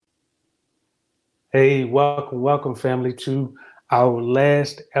Hey, welcome, family, to our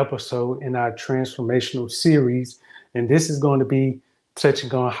last episode in our transformational series. And this is going to be touching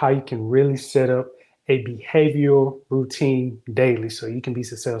on how you can really set up a behavioral routine daily so you can be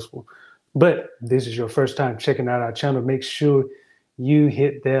successful. But this is your first time checking out our channel. Make sure you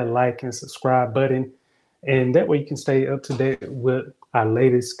hit that like and subscribe button. And that way you can stay up to date with our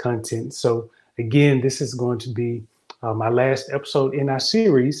latest content. So, again, this is going to be my last episode in our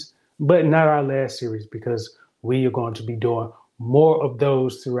series, but not our last series because we are going to be doing more of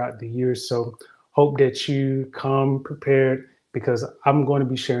those throughout the year. So, hope that you come prepared because I'm going to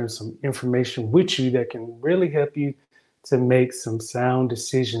be sharing some information with you that can really help you to make some sound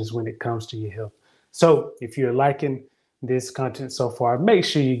decisions when it comes to your health. So, if you're liking this content so far, make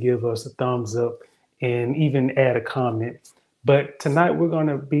sure you give us a thumbs up and even add a comment. But tonight we're going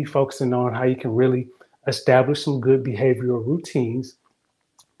to be focusing on how you can really establish some good behavioral routines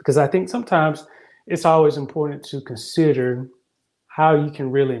because I think sometimes it's always important to consider how you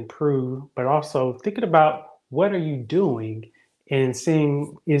can really improve, but also thinking about what are you doing and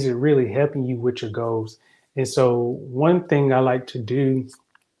seeing is it really helping you with your goals. And so one thing I like to do,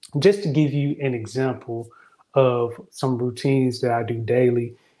 just to give you an example of some routines that I do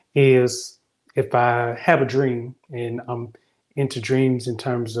daily, is if I have a dream and I'm into dreams in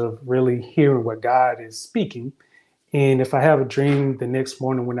terms of really hearing what God is speaking. And if I have a dream the next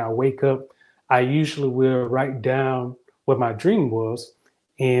morning when I wake up, I usually will write down what my dream was.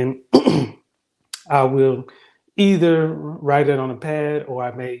 And I will either write it on a pad or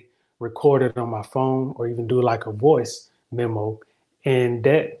I may record it on my phone or even do like a voice memo. And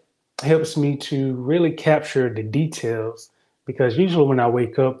that helps me to really capture the details because usually when I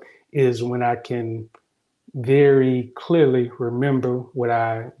wake up is when I can very clearly remember what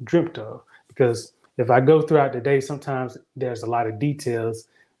I dreamt of. Because if I go throughout the day, sometimes there's a lot of details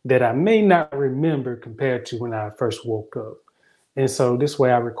that I may not remember compared to when I first woke up. And so this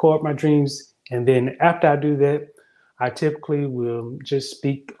way I record my dreams. And then after I do that, I typically will just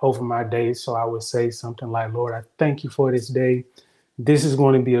speak over my day. So I would say something like, Lord, I thank you for this day. This is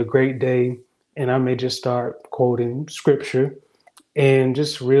going to be a great day. And I may just start quoting scripture and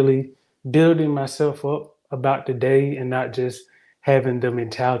just really building myself up about the day and not just having the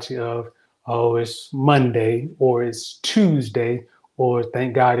mentality of, oh, it's Monday or it's Tuesday or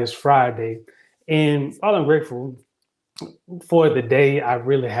thank God it's Friday. And while I'm grateful for the day, I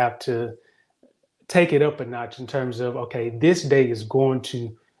really have to take it up a notch in terms of, okay, this day is going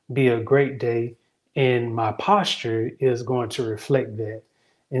to be a great day and my posture is going to reflect that.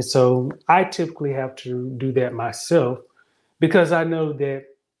 And so I typically have to do that myself because I know that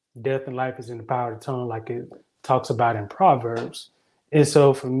death and life is in the power of the tongue, like it talks about in Proverbs. And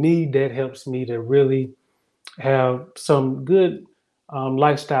so for me, that helps me to really have some good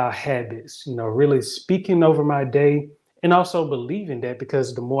lifestyle habits, really speaking over my day and also believing that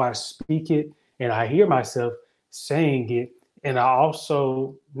because the more I speak it and I hear myself saying it, and I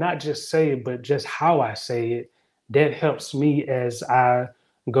also not just say it, but just how I say it, that helps me as I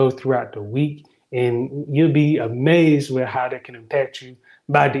go throughout the week. And you'll be amazed with how that can impact you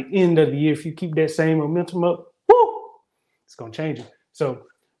by the end of the year. If you keep that same momentum up, whoo, it's going to change you. So,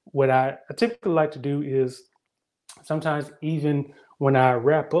 what I typically like to do is sometimes even when I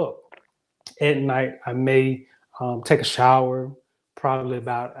wrap up at night, I may take a shower probably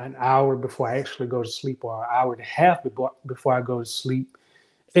about an hour before I actually go to sleep or an hour and a half before I go to sleep.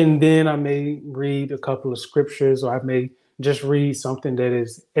 And then I may read a couple of scriptures or I may just read something that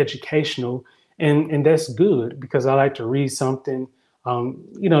is educational. And that's good because I like to read something,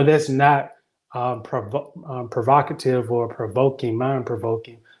 that's not provocative or provoking, mind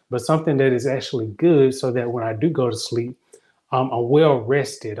provoking, but something that is actually good so that when I do go to sleep, I'm well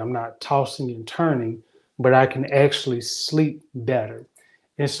rested. I'm not tossing and turning, but I can actually sleep better.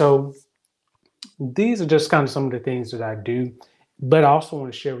 And so these are just kind of some of the things that I do. But I also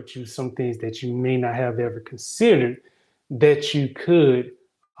want to share with you some things that you may not have ever considered that you could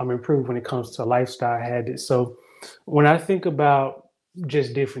improve when it comes to lifestyle habits. So when I think about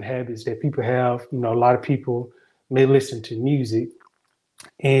just different habits that people have, a lot of people may listen to music,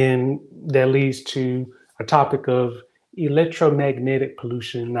 and that leads to a topic of electromagnetic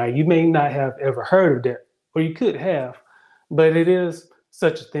pollution. Now, you may not have ever heard of that, or you could have, but it is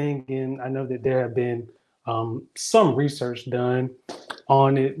such a thing. And I know that there have been some research done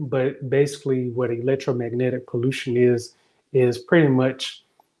on it, but basically, what electromagnetic pollution is pretty much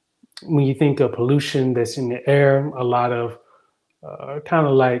when you think of pollution that's in the air, a lot of kind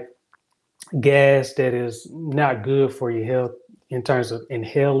of like gas that is not good for your health in terms of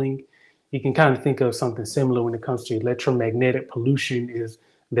inhaling. You can kind of think of something similar when it comes to electromagnetic pollution is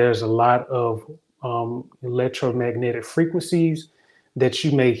there's a lot of electromagnetic frequencies that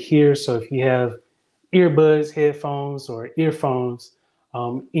you may hear. So if you have earbuds, headphones, or earphones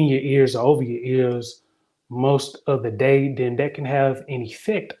in your ears or over your ears most of the day, then that can have an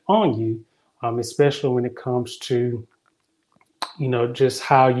effect on you, especially when it comes to, just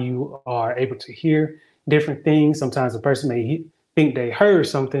how you are able to hear different things. Sometimes a person may think they heard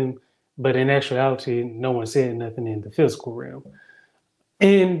something, but in actuality, no one said nothing in the physical realm.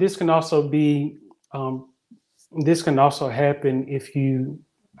 And this can also happen if you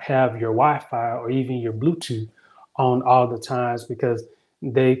have your Wi-Fi or even your Bluetooth on all the times, because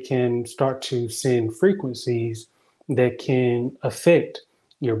they can start to send frequencies that can affect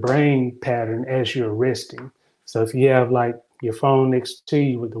your brain pattern as you're resting. So if you have like your phone next to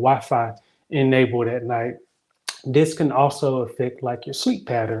you with the Wi-Fi enabled at night, this can also affect like your sleep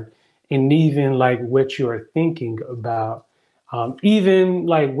pattern and even like what you're thinking about, even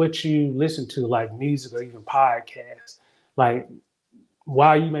like what you listen to, like music or even podcasts. Like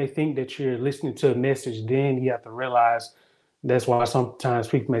while you may think that you're listening to a message, then you have to realize that's why sometimes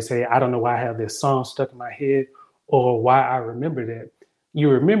people may say, I don't know why I have this song stuck in my head or why I remember that. You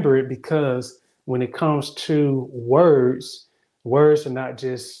remember it because when it comes to words, words are not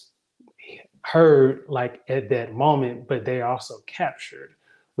just heard like at that moment, but they're also captured,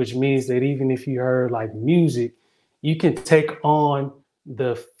 which means that even if you heard like music, you can take on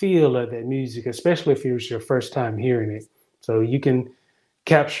the feel of that music, especially if it was your first time hearing it. So you can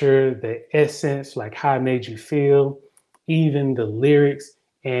capture the essence, like how it made you feel, even the lyrics.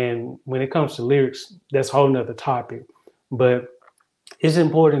 And when it comes to lyrics, that's a whole nother topic. But it's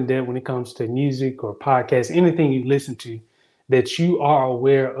important that when it comes to music or podcasts, anything you listen to, that you are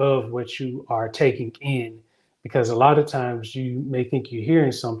aware of what you are taking in. Because a lot of times you may think you're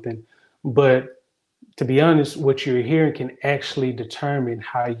hearing something, but to be honest, what you're hearing can actually determine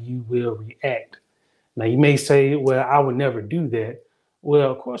how you will react. Now, you may say, well, I would never do that.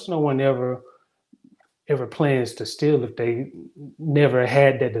 Well, of course, no one ever plans to steal if they never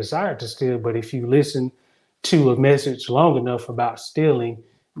had that desire to steal. But if you listen to a message long enough about stealing,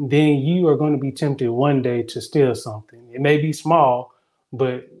 then you are going to be tempted one day to steal something. It may be small,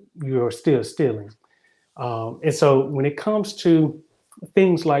 but you are still stealing. And so when it comes to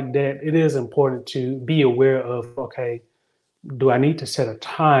things like that, it is important to be aware of, okay, do I need to set a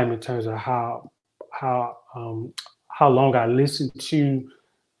time in terms of how long I listen to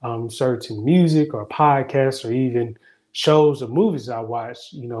certain music or podcasts or even shows or movies I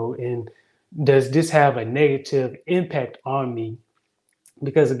watch, and does this have a negative impact on me?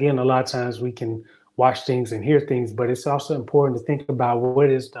 Because again, a lot of times we can watch things and hear things, but it's also important to think about what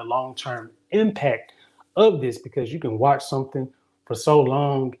is the long-term impact of this, because you can watch something for so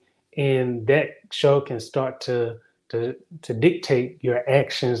long and that show can start to dictate your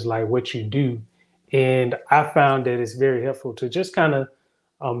actions, like what you do. And I found that it's very helpful to just kind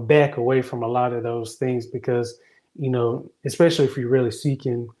of back away from a lot of those things, because especially if you're really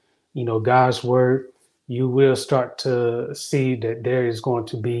seeking God's word, you will start to see that there is going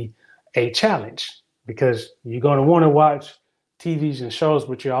to be a challenge, because you're going to want to watch TVs and shows,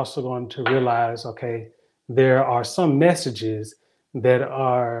 but you're also going to realize, okay, there are some messages that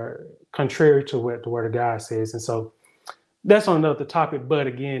are contrary to what the word of God says. And so that's on another topic, but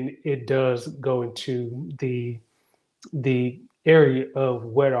again, it does go into the area of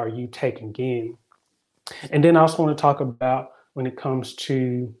what are you taking in. And then I also want to talk about when it comes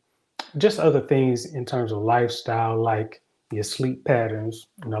to just other things in terms of lifestyle, like your sleep patterns.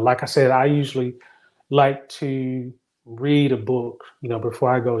 Like I said, I usually like to read a book,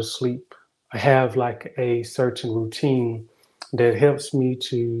 before I go to sleep. I have like a certain routine that helps me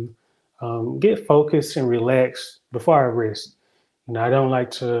to get focused and relaxed before I rest. I don't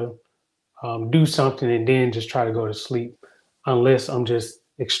like to do something and then just try to go to sleep unless I'm just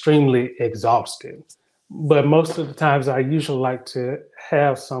extremely exhausted. But most of the times, I usually like to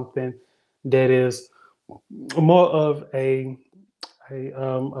have something that is more of a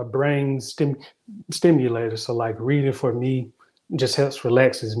brain stimulator. So, like reading for me just helps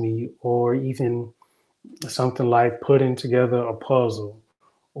relaxes me, or even something like putting together a puzzle,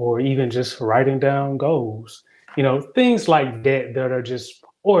 or even just writing down goals. Things like that that are just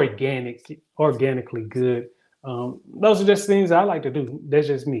organically good. Those are just things I like to do. That's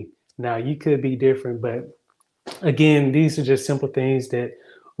just me. Now, you could be different, but again, these are just simple things that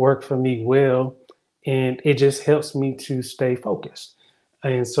work for me well, and it just helps me to stay focused.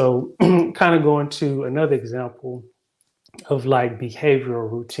 And so, kind of going to another example of like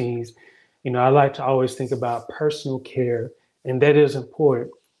behavioral routines, I like to always think about personal care, and that is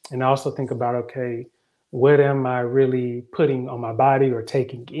important. And I also think about, okay, what am I really putting on my body or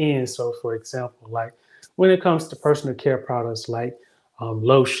taking in? So, for example, like when it comes to personal care products like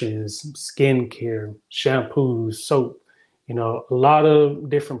lotions, skincare, shampoos, soap, a lot of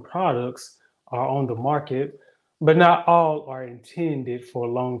different products are on the market, but not all are intended for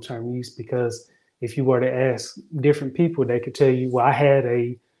long-term use because if you were to ask different people, they could tell you, well, I had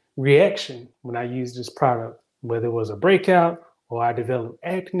a reaction when I used this product, whether it was a breakout or I developed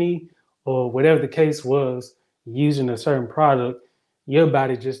acne or whatever the case was, using a certain product, your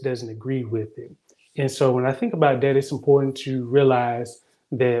body just doesn't agree with it. And so when I think about that, it's important to realize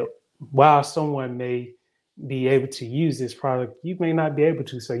that while someone may be able to use this product, you may not be able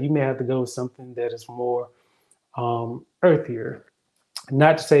to. So you may have to go with something that is more earthier.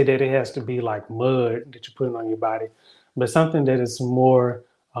 Not to say that it has to be like mud that you're putting on your body, but something that is more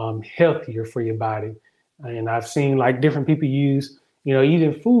healthier for your body. And I've seen like different people use,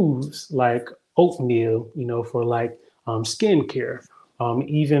 even foods like oatmeal, for like skincare,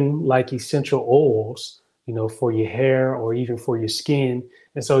 even like essential oils, for your hair or even for your skin.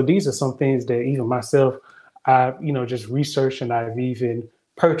 And so these are some things that even myself, I've, just researched and I've even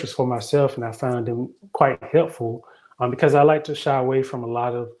purchased for myself, and I found them quite helpful because I like to shy away from a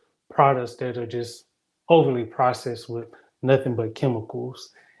lot of products that are just overly processed with nothing but chemicals.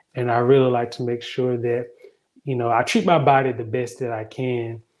 And I really like to make sure that, I treat my body the best that I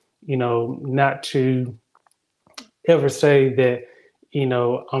can, not to ever say that,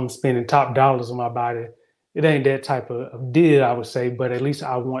 I'm spending top dollars on my body. It ain't that type of deal, I would say, but at least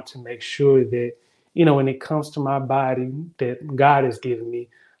I want to make sure that, when it comes to my body that God has given me,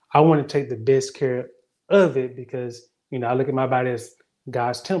 I want to take the best care of it because, I look at my body as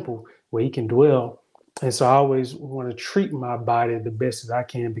God's temple where he can dwell. And so I always want to treat my body the best as I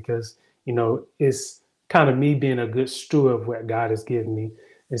can because, it's kind of me being a good steward of what God has given me.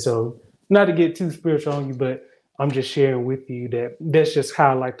 And so not to get too spiritual on you, but I'm just sharing with you that that's just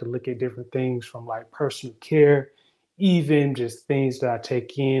how I like to look at different things from like personal care, even just things that I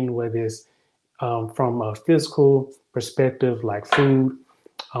take in, whether it's from a physical perspective, like food,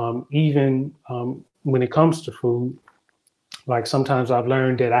 even when it comes to food, like sometimes I've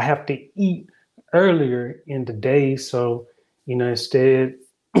learned that I have to eat earlier in the day. So, instead,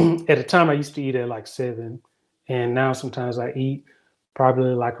 at the time I used to eat at like 7, and now sometimes I eat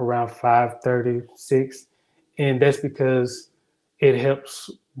probably like around 5:36, and that's because it helps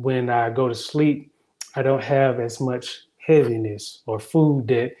when I go to sleep. I don't have as much heaviness or food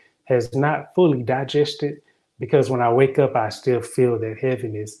that has not fully digested because when I wake up, I still feel that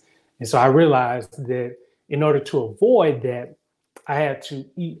heaviness. And so I realized that in order to avoid that, I had to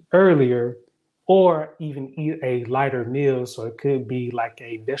eat earlier or even eat a lighter meal. So it could be like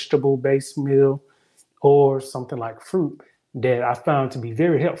a vegetable based meal or something like fruit that I found to be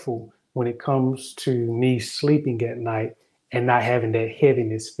very helpful when it comes to me sleeping at night and not having that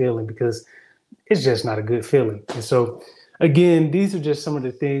heaviness feeling because it's just not a good feeling. And so, again, these are just some of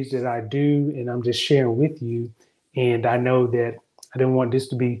the things that I do, and I'm just sharing with you. And I know that I didn't want this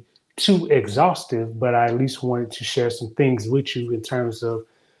to be too exhaustive, but I at least wanted to share some things with you in terms of,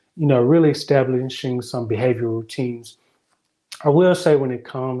 really establishing some behavioral routines. I will say when it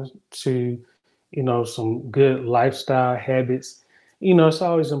comes to, some good lifestyle habits, it's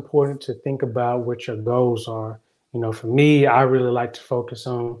always important to think about what your goals are. For me, I really like to focus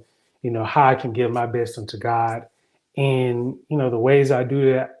on, how I can give my best unto God. And, the ways I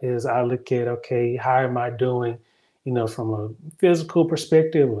do that is I look at, okay, how am I doing, from a physical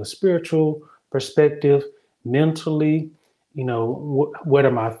perspective, a spiritual perspective, mentally, what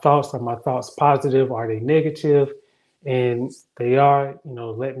are my thoughts? Are my thoughts positive? Are they negative? And they are,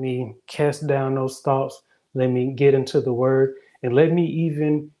 let me cast down those thoughts, let me get into the word, and let me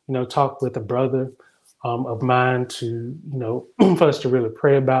even, talk with a brother of mine to, for us to really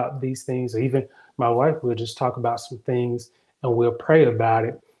pray about these things. Or even my wife will just talk about some things and we'll pray about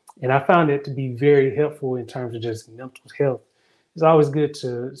it. And I found it to be very helpful in terms of just mental health. It's always good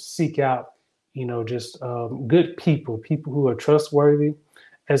to seek out, just good people who are trustworthy,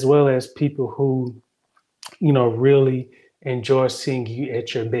 as well as people who really enjoy seeing you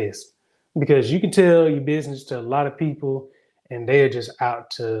at your best because you can tell your business to a lot of people and they are just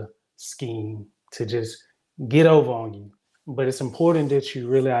out to scheme, to just get over on you. But it's important that you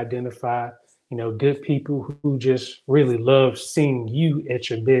really identify, good people who just really love seeing you at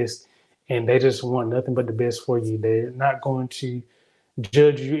your best and they just want nothing but the best for you. They're not going to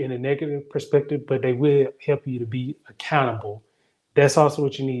judge you in a negative perspective, but they will help you to be accountable. That's also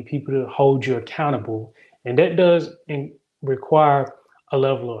what you need, people to hold you accountable. And that does require a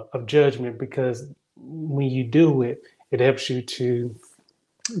level of judgment because when you do it, it helps you to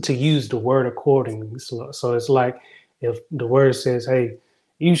to use the word accordingly. So it's like if the word says, hey,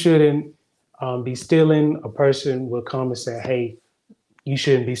 you shouldn't be stealing, a person will come and say, hey, you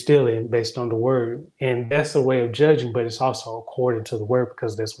shouldn't be stealing based on the word. And that's a way of judging, but it's also according to the word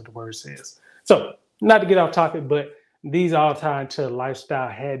because that's what the word says. So, not to get off topic, but these all tie into lifestyle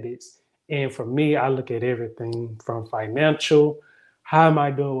habits. And for me, I look at everything from financial. How am I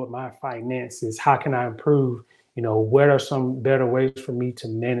doing with my finances? How can I improve? What are some better ways for me to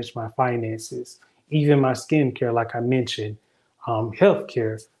manage my finances? Even my skincare, like I mentioned,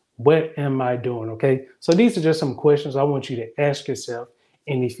 healthcare. What am I doing? Okay. So these are just some questions I want you to ask yourself.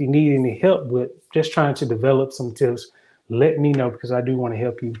 And if you need any help with just trying to develop some tips, let me know because I do want to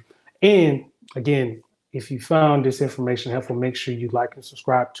help you. And again, if you found this information helpful, make sure you like and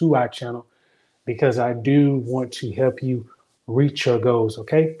subscribe to our channel because I do want to help you reach your goals.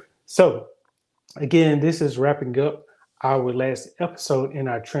 Okay. So again, this is wrapping up our last episode in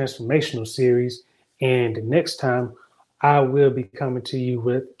our transformational series. And next time, I will be coming to you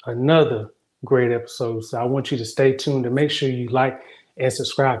with another great episode. So I want you to stay tuned and make sure you like and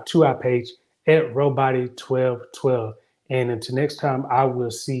subscribe to our page at Robody1212. And until next time, I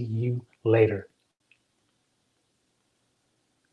will see you later.